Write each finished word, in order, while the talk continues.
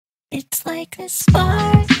It's like a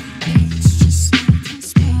spark. It's just like a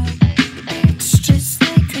spark. It's just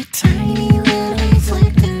like a tiny little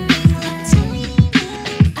flickering light.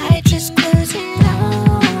 I just close it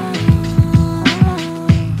off.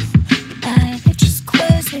 I just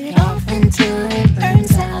close it off until it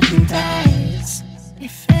burns out and dies.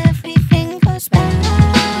 If everything goes bad,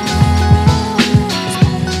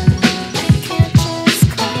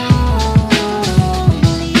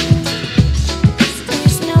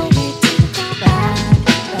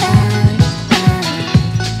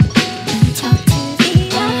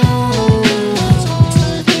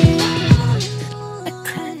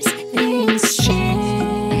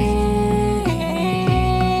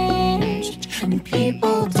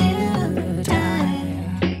 people do die.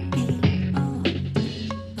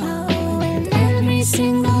 Oh, and every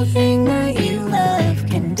single thing that you love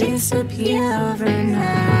can disappear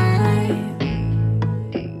overnight.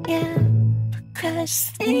 Yeah,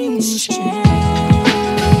 because things change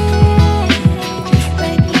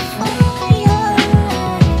right before your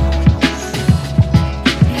eyes.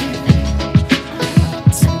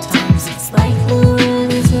 Sometimes it's like the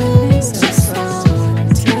world is moving so slow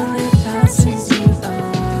until it passes you by.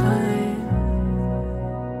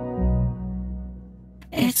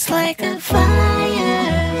 It's like a fire.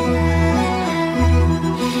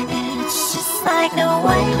 It's just like a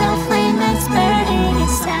white hot flame that's burning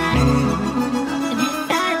inside. And if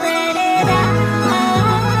I let it out,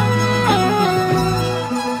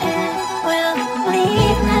 it will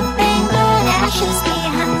leave nothing but ashes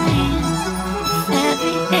behind. If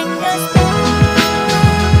everything goes bad,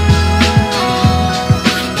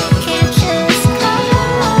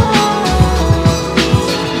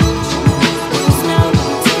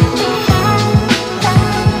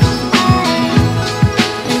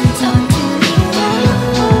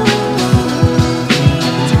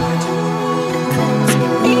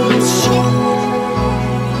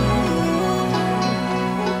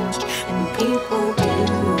 people do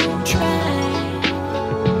try.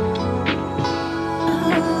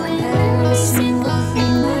 Oh, and every single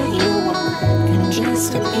thing that you want can just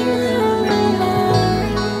appear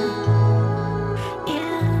overnight.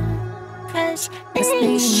 Yeah, 'cause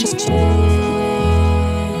things change,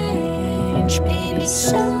 baby,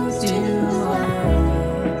 so do I.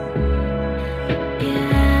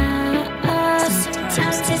 Yeah,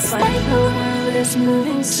 sometimes it's like the world is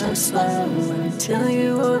moving so slow until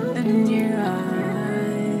you open your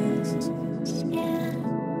eyes. Yeah.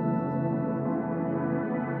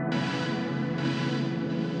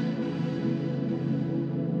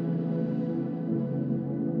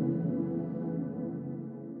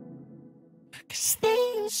 Cause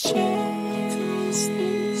things change,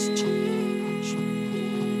 things change.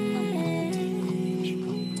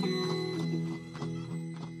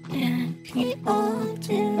 And people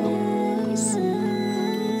do.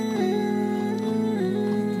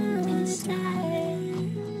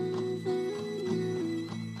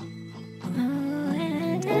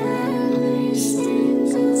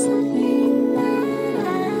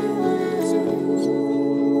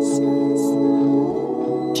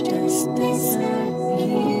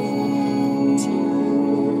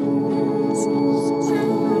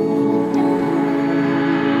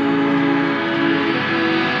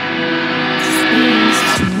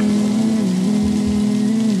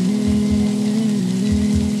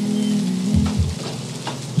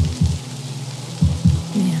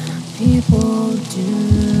 People do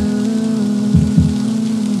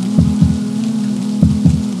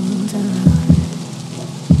die.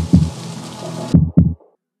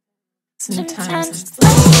 Sometimes it's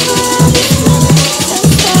like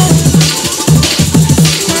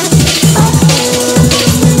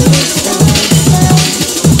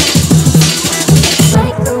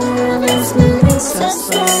the world is moving so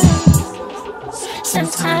slow.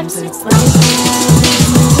 Sometimes it's like the world is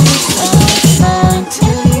moving so slow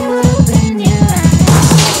until you open your eyes.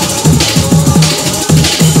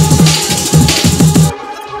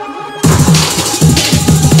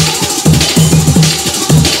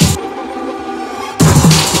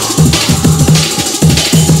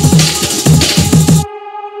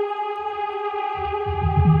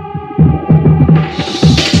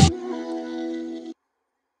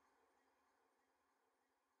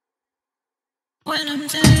 When I'm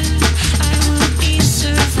dead, I will be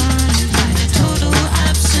survived by the total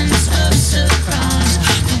absence of surprise.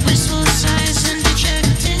 The wistful sighs and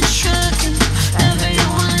dejected shrugging.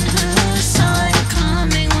 Everyone who saw it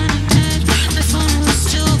coming when I'm dead, my phone will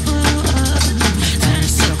still blow up. I'm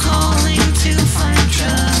still calling to find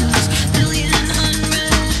drugs. Million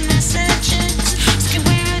unread messages asking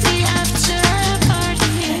where the after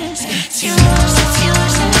party is. It's yours, it's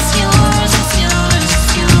yours, it's yours.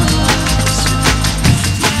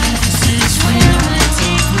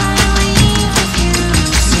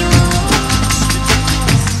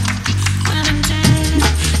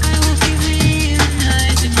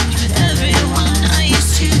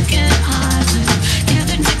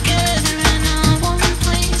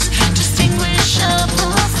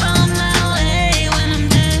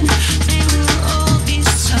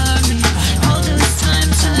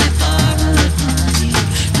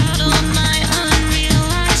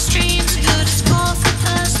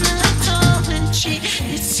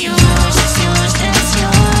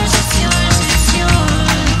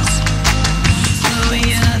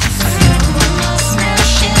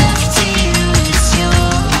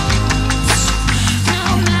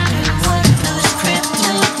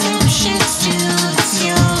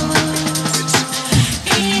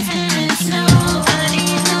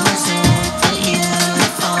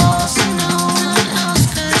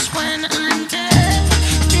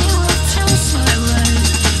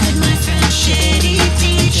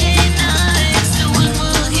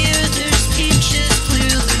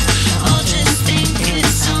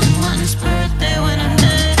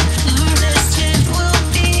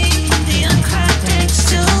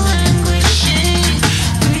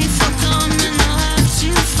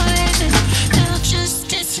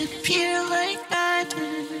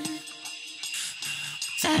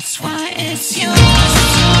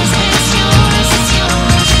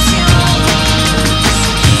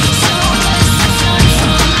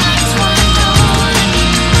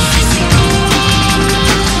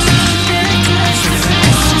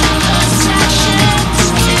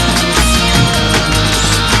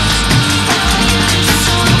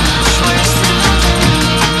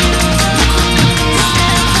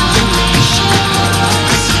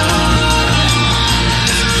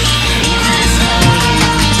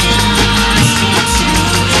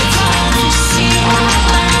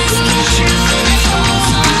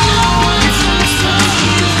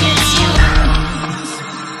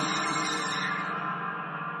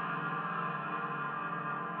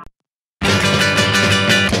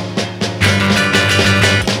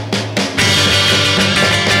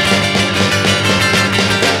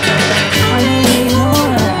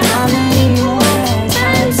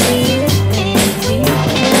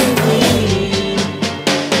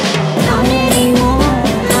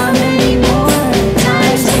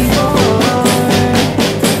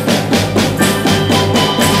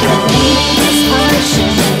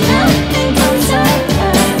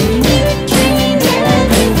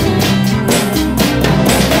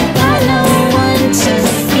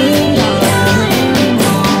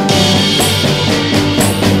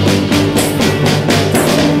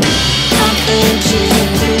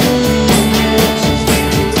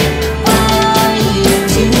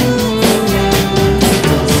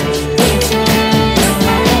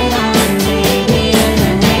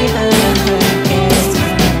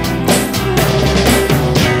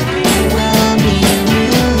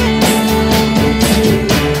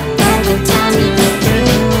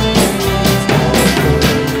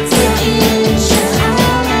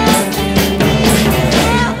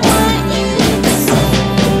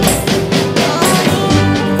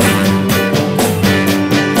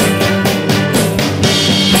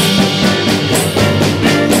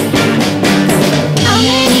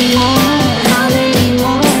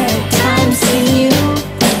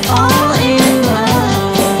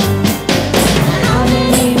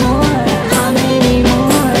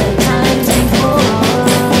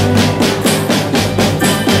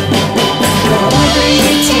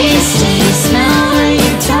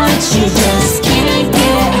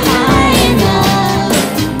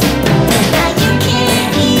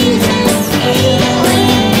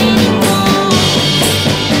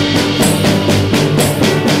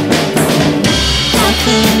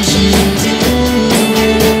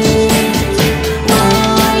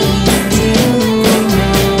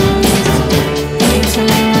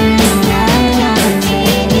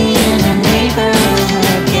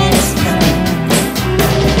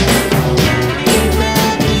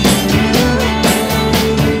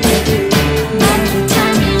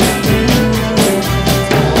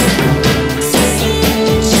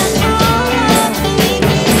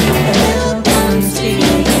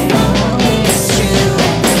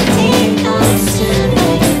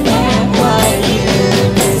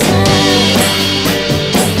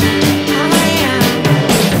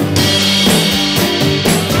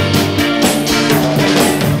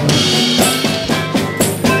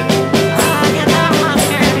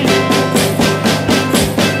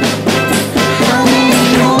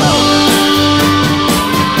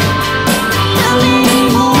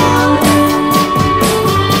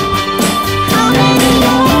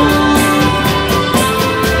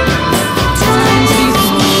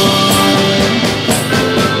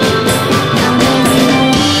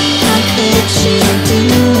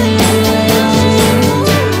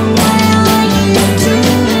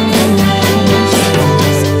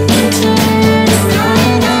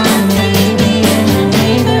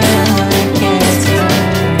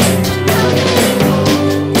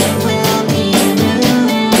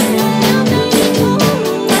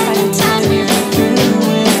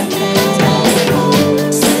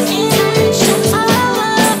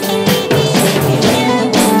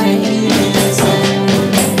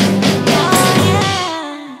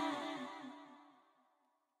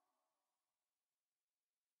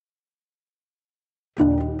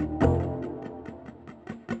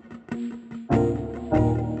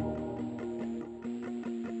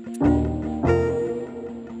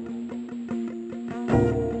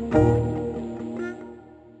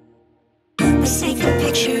 Let's take a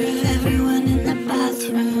picture of everyone in the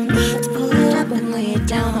bathroom. Let's pull it up and lay it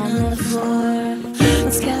down on the floor.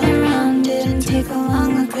 Let's gather around it and take a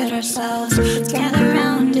long look at ourselves. Let's gather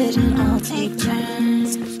around it and all take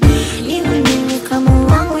turns. You and me, we've come a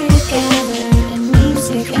long way together, in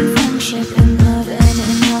music and friendship and love and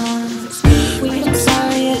in loss. Wait, I'm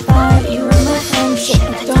sorry, I thought you were my friendship.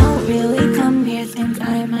 I don't really come here, think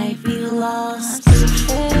I might be lost. I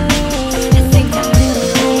think I really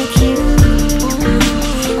like you.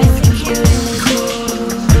 I think you're really cool.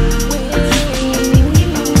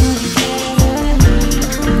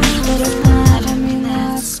 But if not, I mean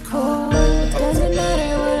that's cool. It doesn't matter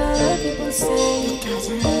what other people say.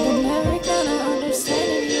 They're never gonna understand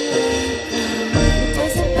anyway. It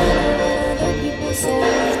doesn't matter what other people say.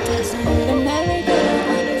 They're never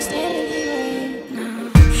gonna understand anyway.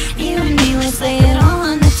 You and me, let's lay it all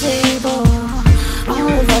on the table. All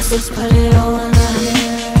of us, let's put it all on the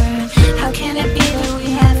mirror. How can it be that we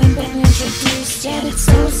haven't been introduced yet? It's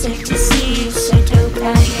so sick to see you, so dope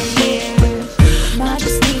that you're here. I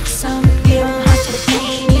just need some, you don't have to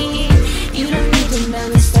pay me. You don't need to know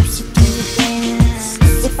the steps to do the dance.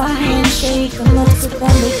 If our hands shake, then let's put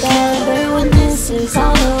them together. When this is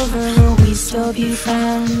all over, will we still be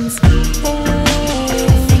friends? Hey,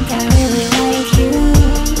 I think I really like you.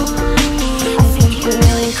 I think you're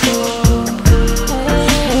really cool.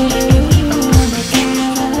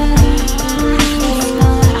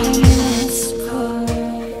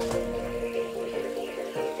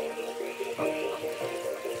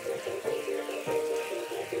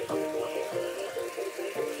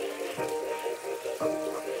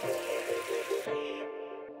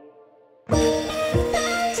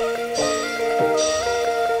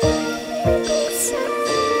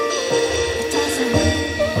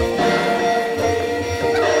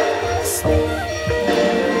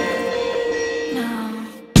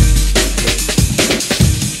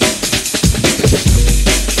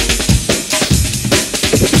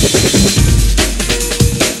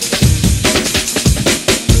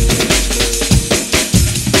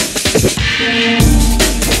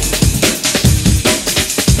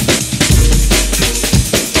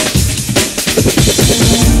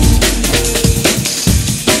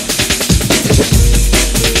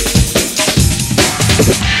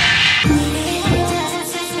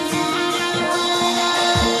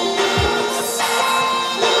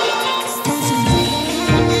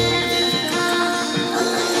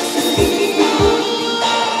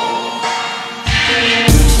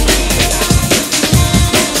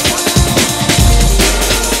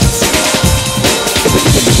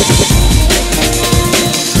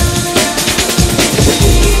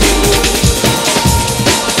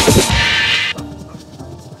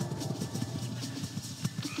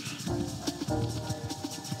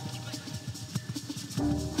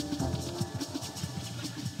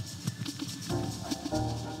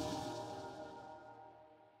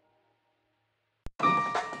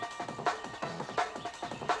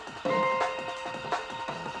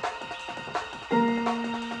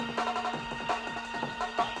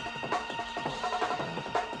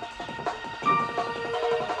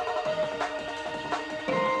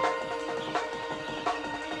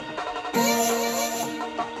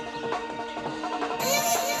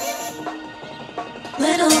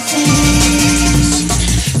 Little things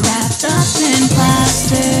wrapped up in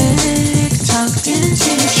plastic, tucked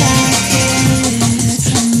into jackets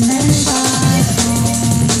and then by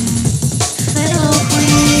phone. Little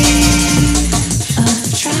queen of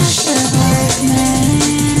trash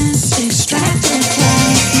apartments, extracted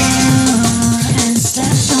plasma and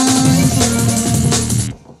stepped on glue.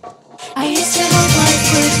 I used to hope life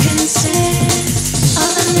would consist of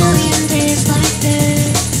a million days like this.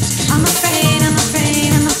 I'm afraid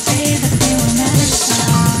that they will never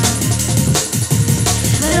stop.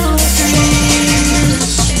 Little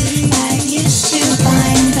dreams that used to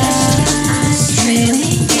bind us,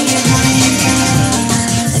 trailing behind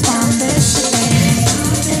us on this day.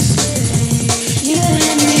 You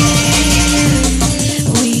and me,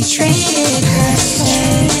 we traded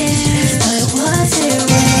curses, but was it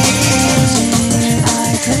worth it?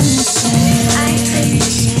 I couldn't say.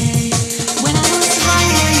 When I was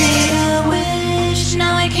high, I made a wish.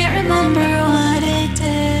 Now I can't remember what it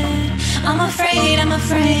did. I'm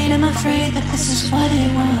afraid that this is what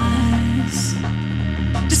it was.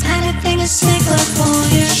 This kind of thing is cyclical,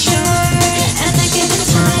 you're sure. And that given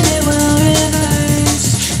time it will reverse.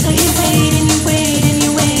 So you wait and you wait and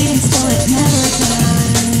you wait, and still it never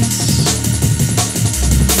does.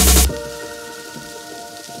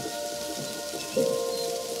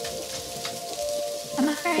 I'm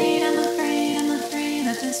afraid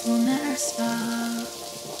that this will never stop.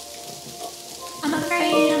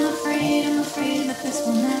 afraid that this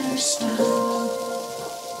will never stop.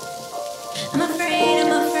 I'm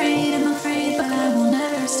afraid, but I will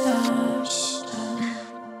never stop.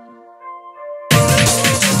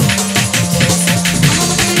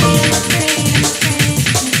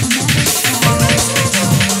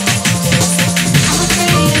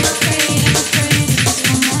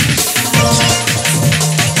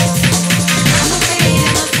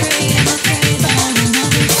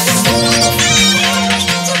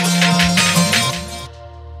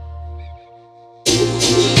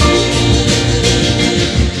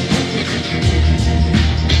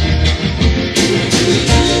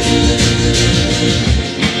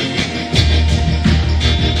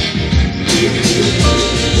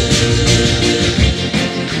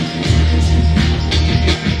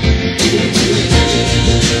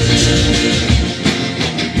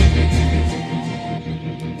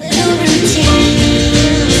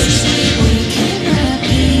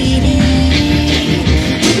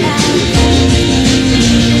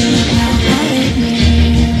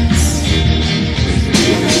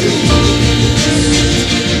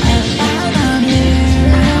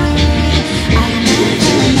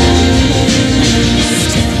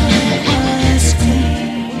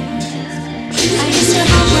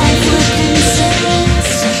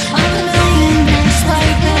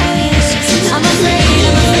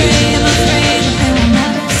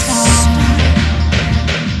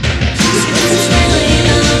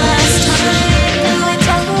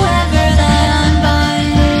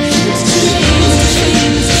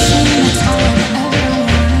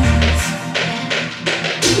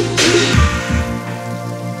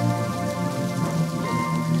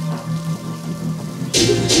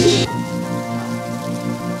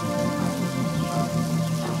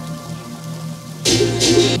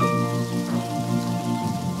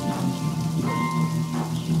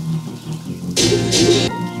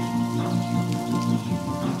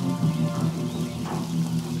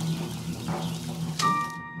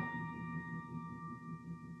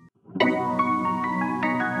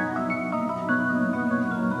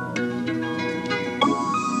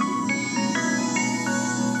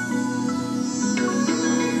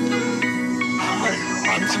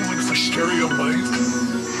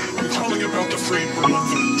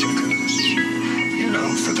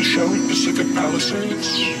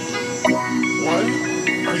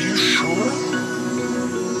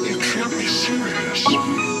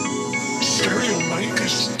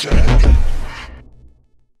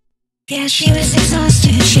 Yeah, she was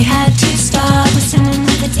exhausted, she had to stop listening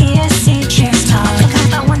to the TSC chairs talk. I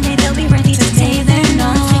thought one day they'll be ready to say they're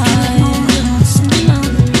not.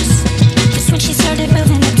 Just when she started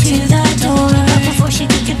moving up to the door, but before she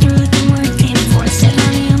could get through, the word came forth. Said,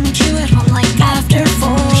 honey, I'll meet you at home like after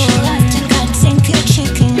 4. She left and got same good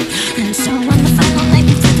chicken. And so on the final night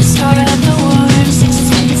before the start of the war, 6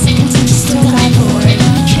 seconds and she still got bored.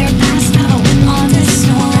 And the chair passed out, went on to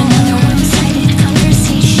snore. Another one-sided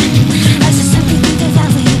conversation. As I simply through the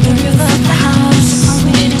valley, the roof of the house. I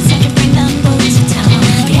waited outside to bring them both to town.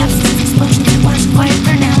 The absence of explosions, it was quite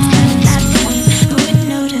pronounced. But at that point, who would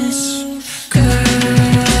notice? Girl,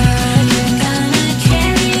 you're gonna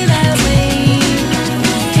carry that weight.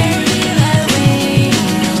 Carry that weight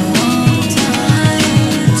a long time.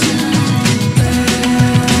 Girl,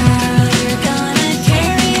 you're gonna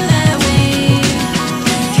carry that weight.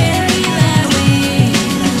 Carry that weight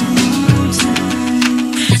a long time.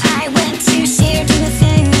 I went to see her do a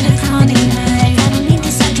thing at a comedy night. I don't mean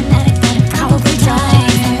to sound dramatic, but it probably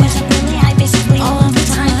died. I wasn't really high basically all of the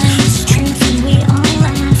time. It's a truth and we all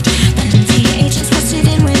laughed. Then the agents busted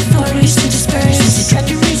in with orders to disperse. They tried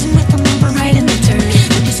to reason with them, we were right in the dirt.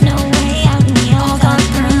 There was no way out and we all got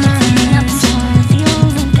burned. Cleaning up for the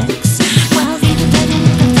Olympics. Well, the dead end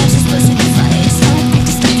of those explosive device. So I picked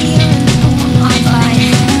a stuck here and the poem I buy.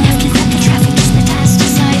 And after that the traffic just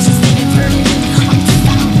metastasized as they diverted it on the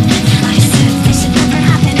fountain. I said this would never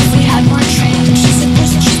happen if we had more trains. She said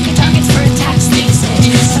there's just be targets for attacks, they said.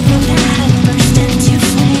 The road that had burst into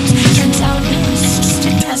flames. Turns out it was just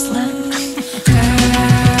a Tesla. Girl,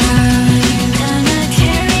 you're gonna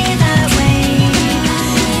carry that weight.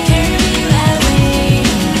 Carry that weight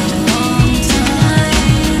a long time.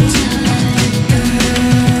 Girl,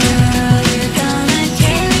 you're gonna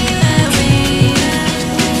carry that weight.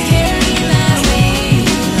 Carry that weight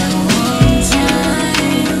a long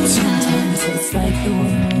time. Sometimes it's like the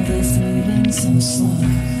world is moving so slow.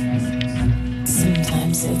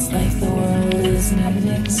 Sometimes it's like the world is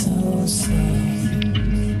moving so slow.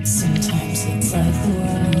 Sometimes it's like the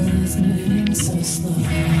world is moving so slow.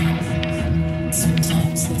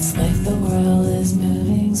 Sometimes it's like the world is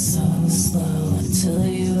moving so slow until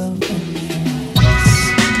you open your eyes.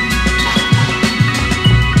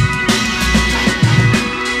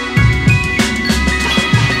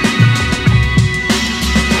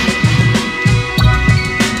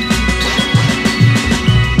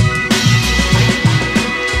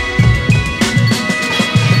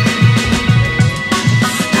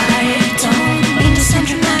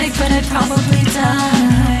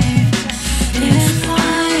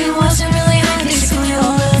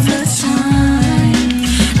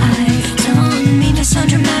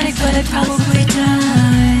 probably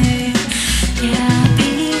die. Yeah,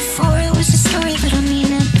 before it was a story, but I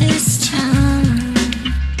mean it this time.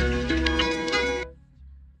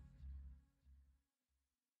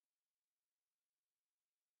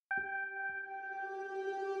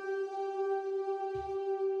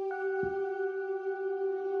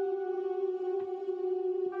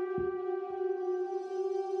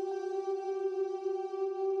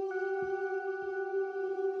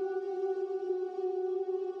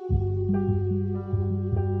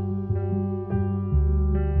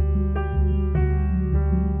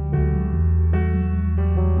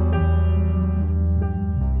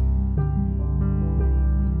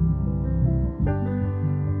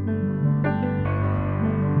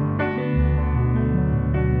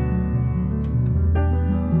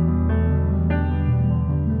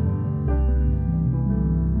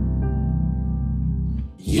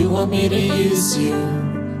 You want me to use you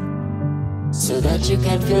so that you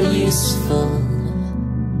can feel useful,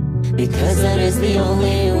 because that is the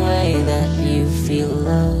only way that you feel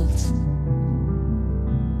loved.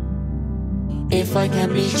 If I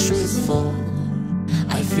can be truthful,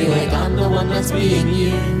 I feel like I'm the one that's being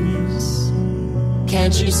used.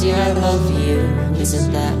 Can't you see I love you?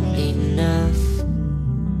 Isn't that enough?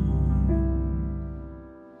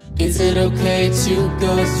 Is it okay to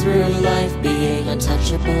go through life being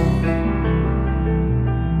untouchable?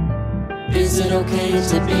 Is it okay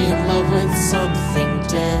to be in love with something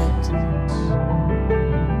dead?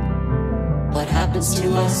 What happens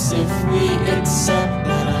to us if we accept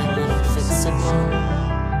that I'm unfixable?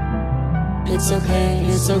 It's okay,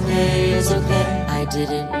 it's okay, it's okay. I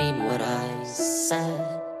didn't mean what I said.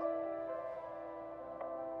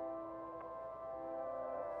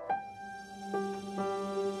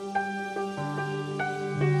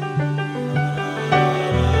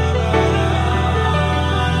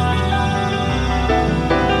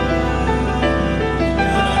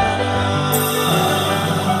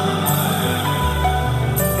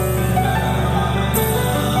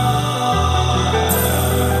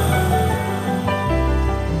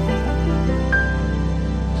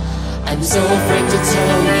 I'm so afraid to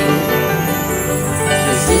tell you,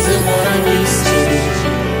 this isn't what I'm used to.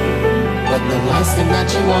 But the last thing that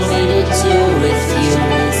you want me to do with you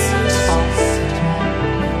is talk.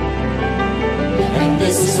 And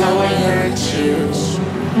this is how I hurt you.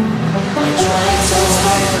 I tried so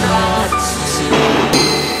hard not to.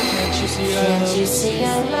 Can't you see I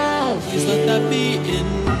love you? Just let that be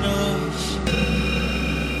enough.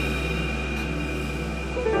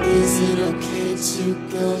 Is it okay to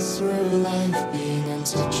go through life being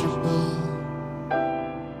untouchable?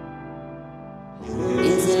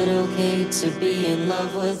 Is it okay to be in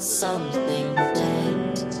love with something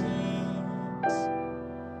dead?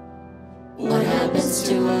 What happens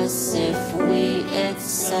to us if we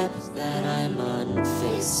accept that I'm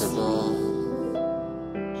unfixable?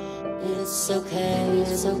 It's okay,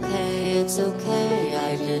 it's okay, it's okay.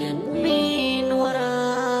 I didn't mean what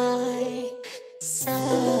I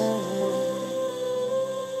said.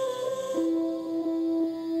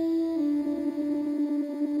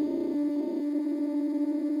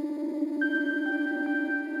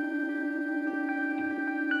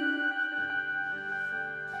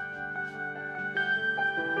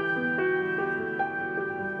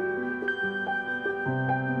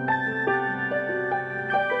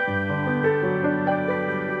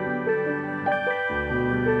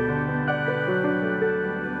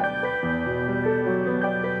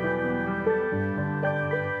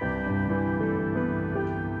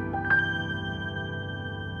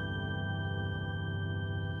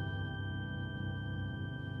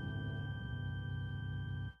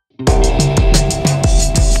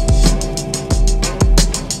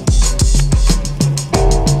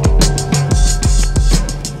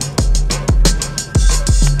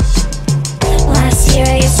 Last year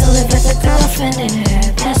I used to live with a girlfriend in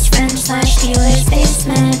her best friend / dealer's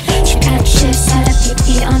basement. She got shifts, had a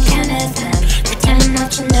PP on Canada, then pretend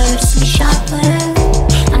not to notice me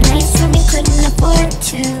shoplift. On nights when we couldn't afford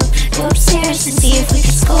to go upstairs to see if we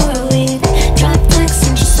could score a week. Drop text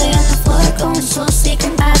and just lay on the floor, going slow,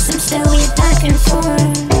 sneaking past him, still we back and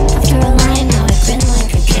forth. After a line, now I grin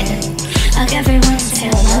like a kid, hug everyone's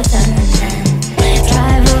tail out then and then.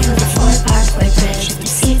 Drive over the Ford Parkway Bridge, with the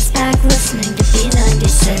seats back, listening to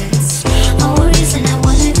B96. Whole reason I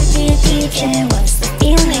wanted to be a DJ was the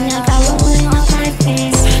feeling I got rolling off my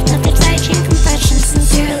face. Not the tight chain confession,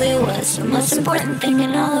 sincerely was the most important thing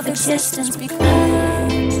in all of existence, because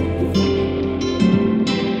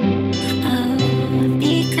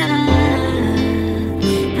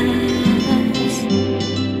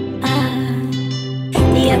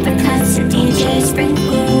the uppercuts and DJ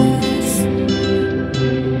sprinkles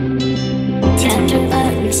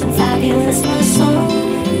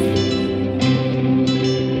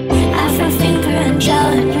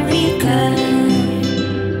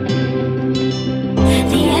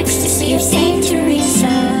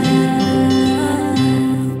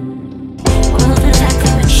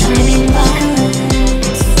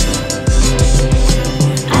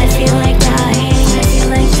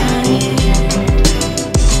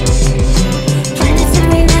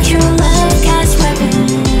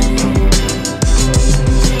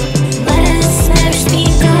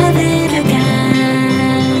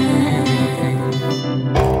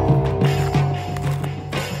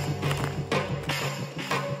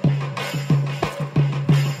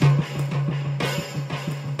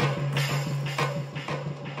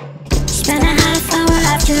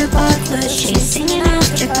after Barclay. She's singing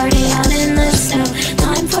after party out in the snow.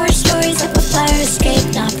 Climb 4 stories up a fire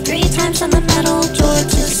escape. Knock 3 times on the metal door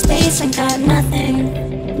to space and got nothing.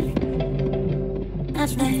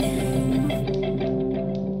 Nothing.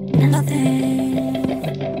 Nothing.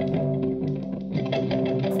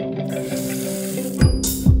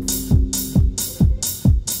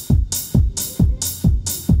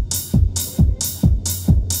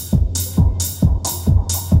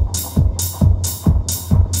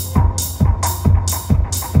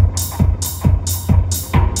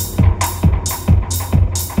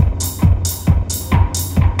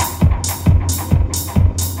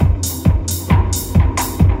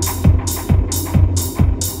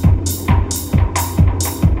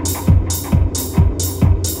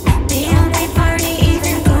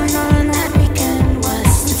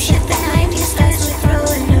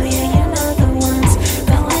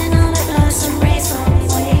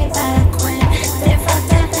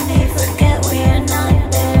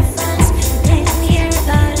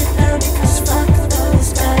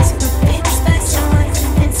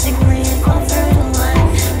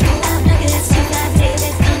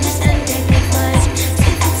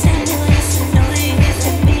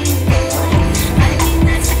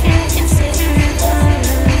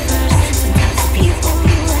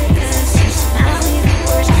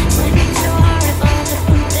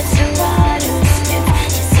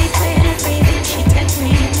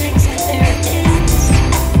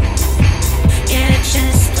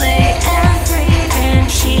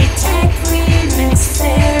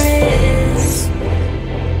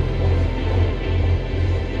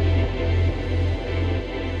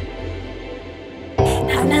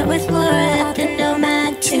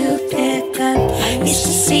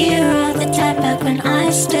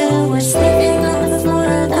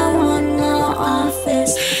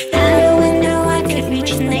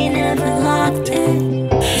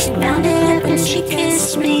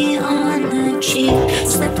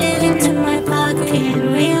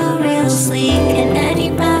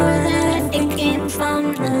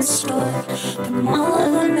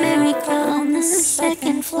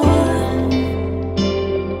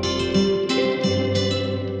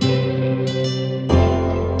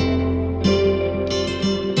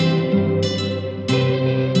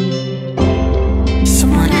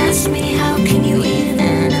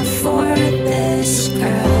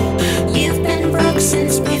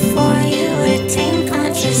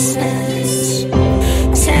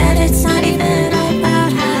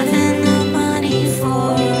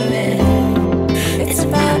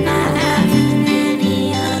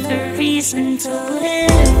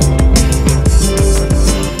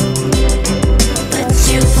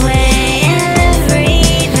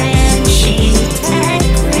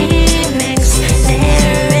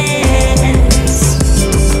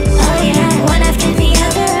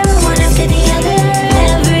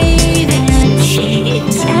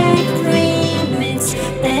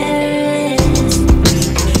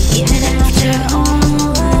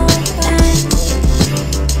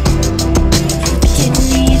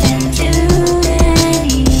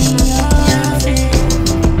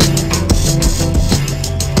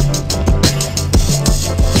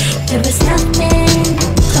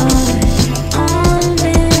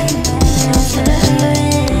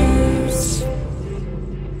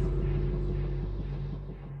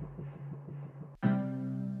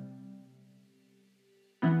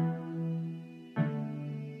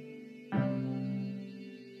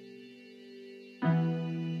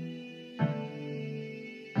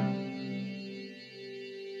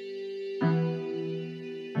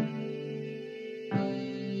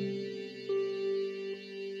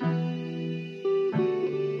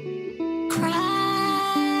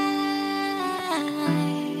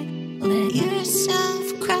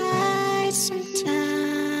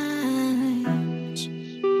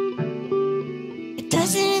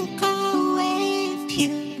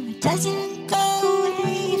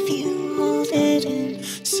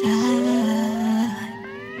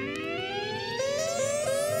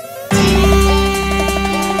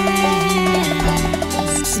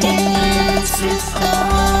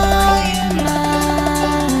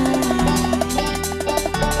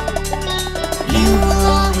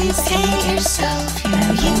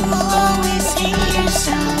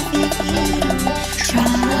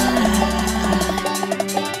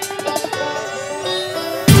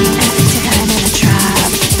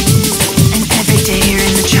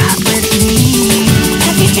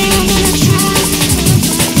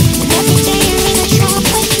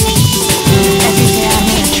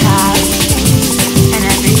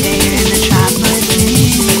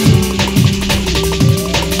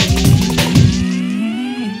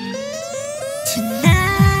 Tonight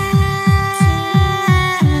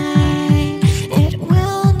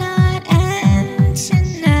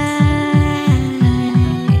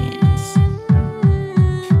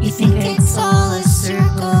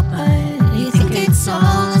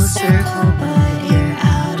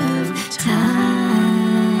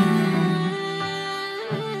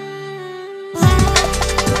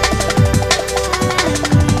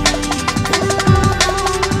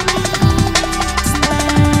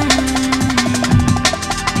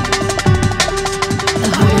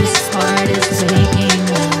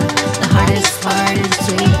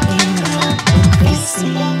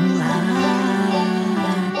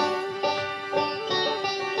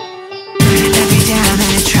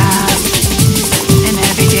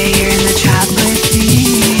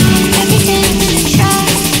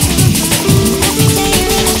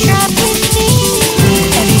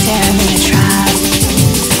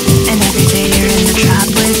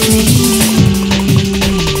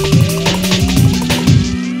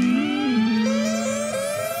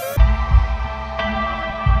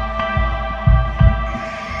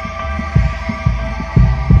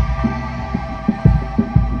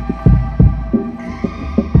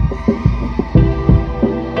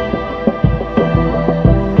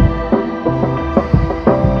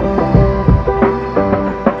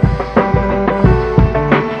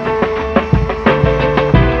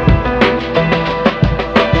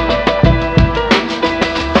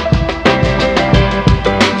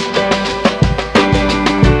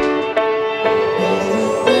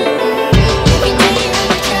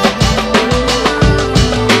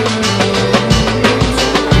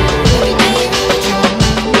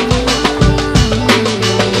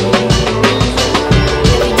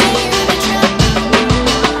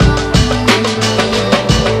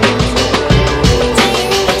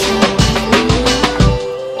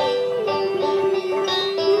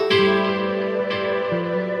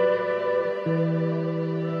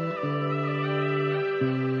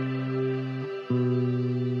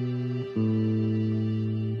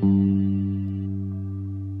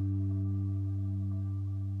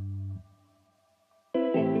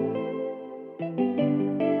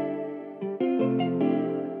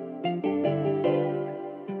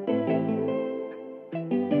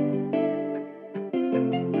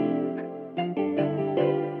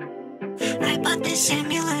this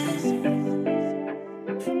amulet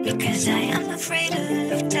because I am afraid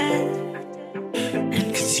of death,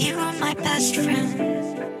 and cause you are my best friend,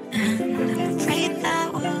 and I'm afraid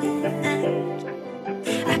that will end.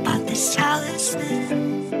 I bought this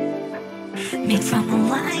talisman made from a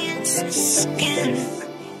lion's skin,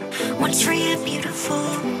 once free a beautiful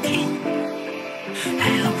king.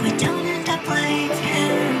 I hope we don't end up like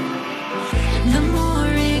him. The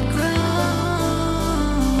more it grows,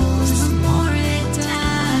 the more it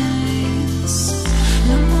dies.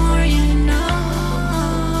 The more you know,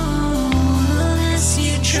 the less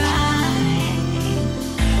you try.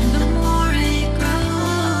 The more it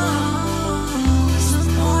grows, the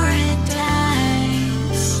more it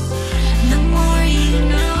dies. The more you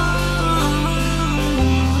know,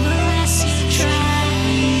 the less you try.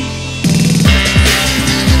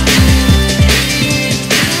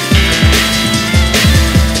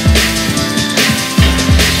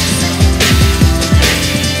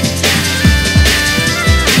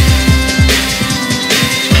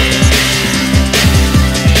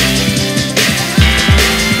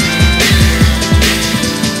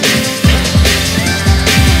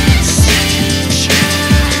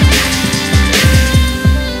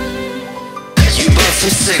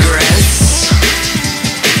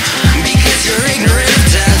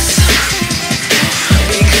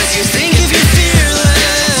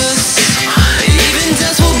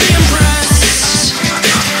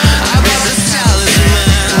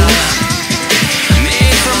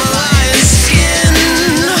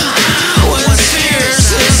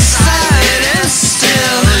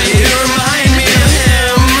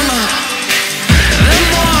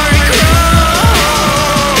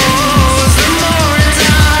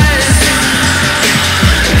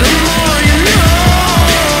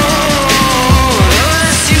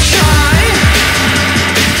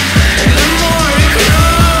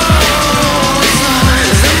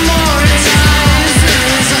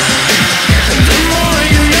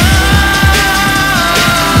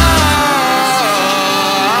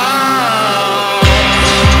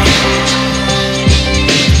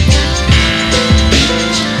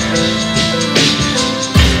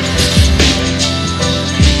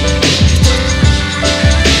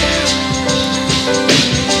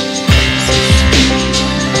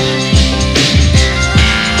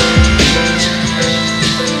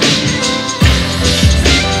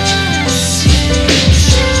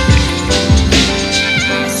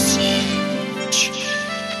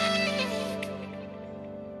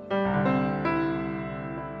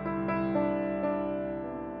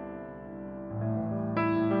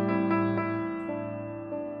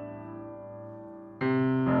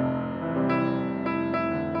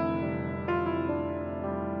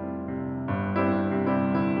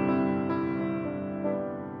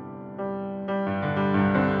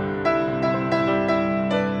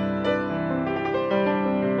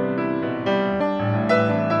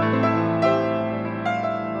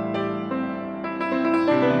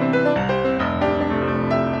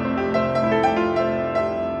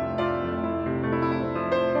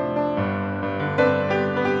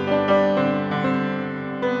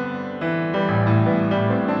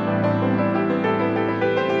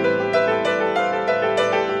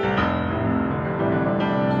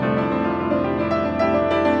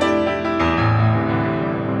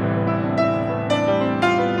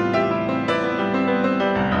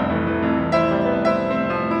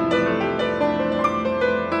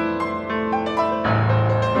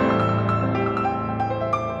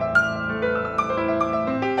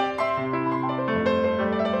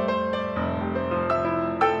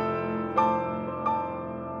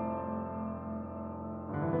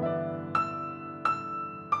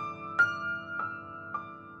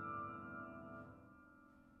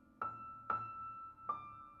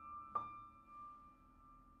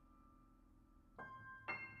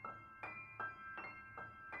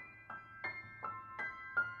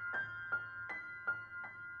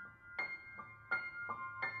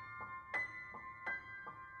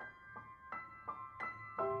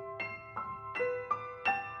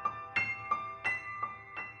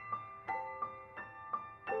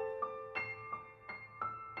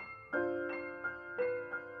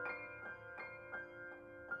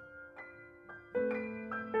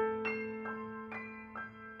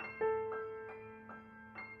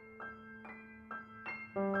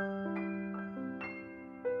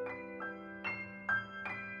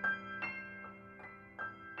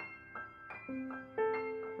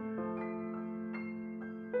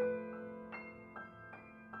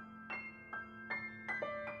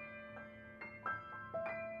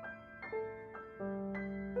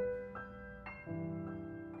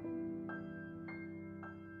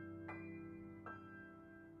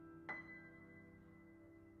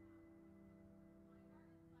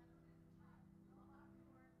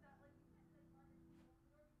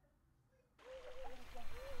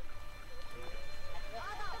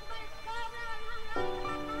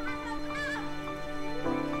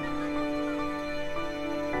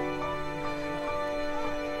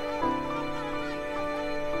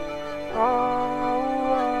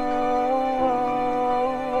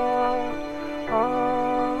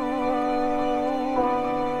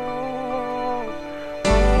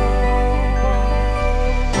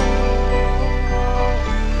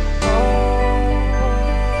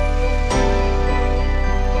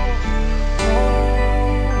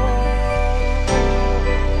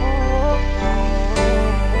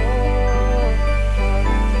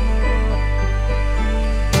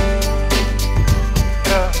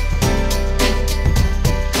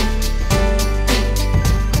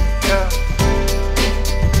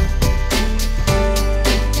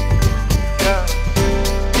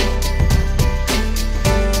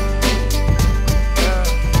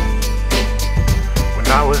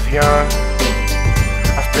 Young,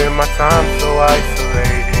 I spent my time so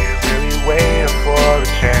isolated, really waiting for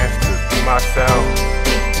the chance to be myself.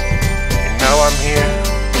 And now I'm here,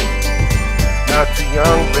 not too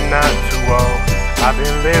young but not too old. I've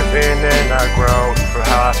been living and I've grown for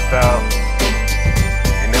how I felt.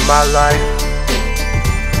 And in my life,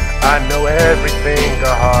 I know everything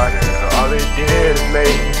got harder. All it did is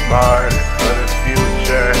make me smarter for the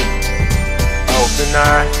future. Open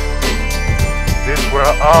eyes. This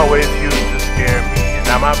world always used to scare me, and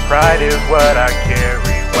now my pride is what I carry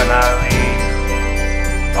when I leave.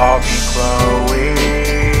 I'll be Chloe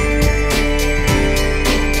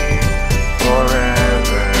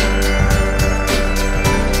forever.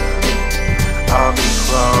 I'll be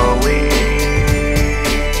Chloe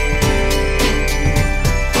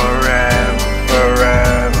forever,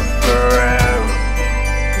 forever, forever.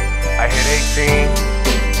 I hit 18,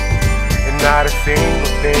 and not a single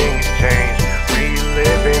thing has changed.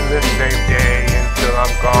 Living the same day until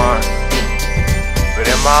I'm gone. But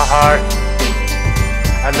in my heart,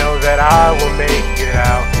 I know that I will make it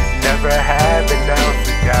out. Never have an ounce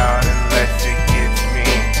of doubt unless it gets me.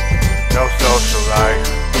 No social life.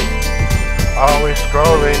 Always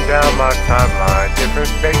scrolling down my timeline.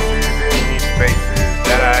 Different faces in these spaces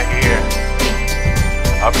that I hear.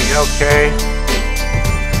 I'll be okay.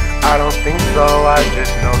 I don't think so, I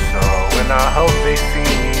just know so. And I hope they see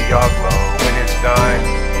me all glow. Done.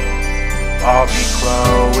 I'll be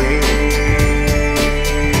Chloe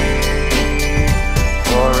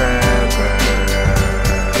forever.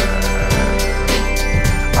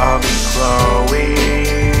 I'll be Chloe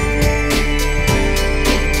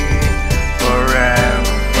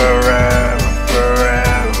forever, forever,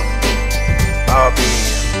 forever. I'll be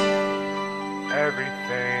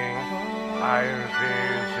everything I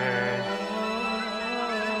envision.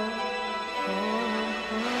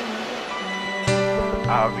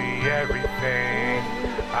 I'll be everything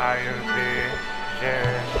I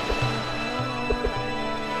envision.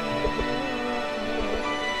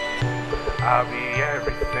 I'll be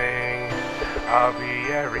everything. I'll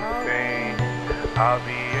be everything. I'll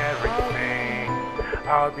be everything.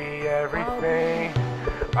 I'll be everything.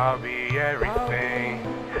 I'll be everything.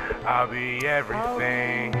 I'll be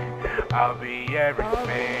everything. I'll be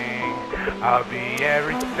everything. I'll be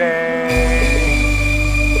everything.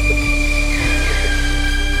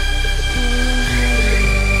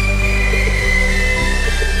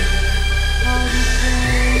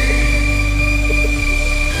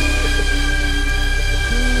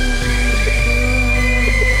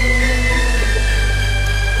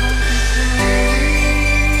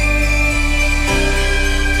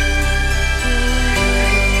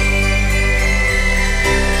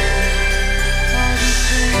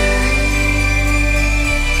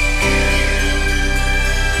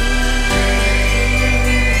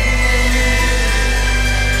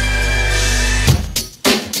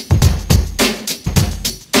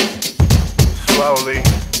 Slowly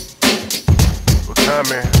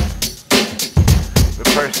becoming the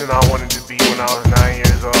person I wanted to be when I was 9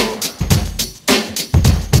 years old.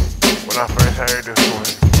 When I first heard this one.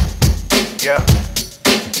 Yeah.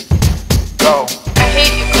 Go. I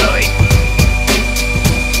hate you.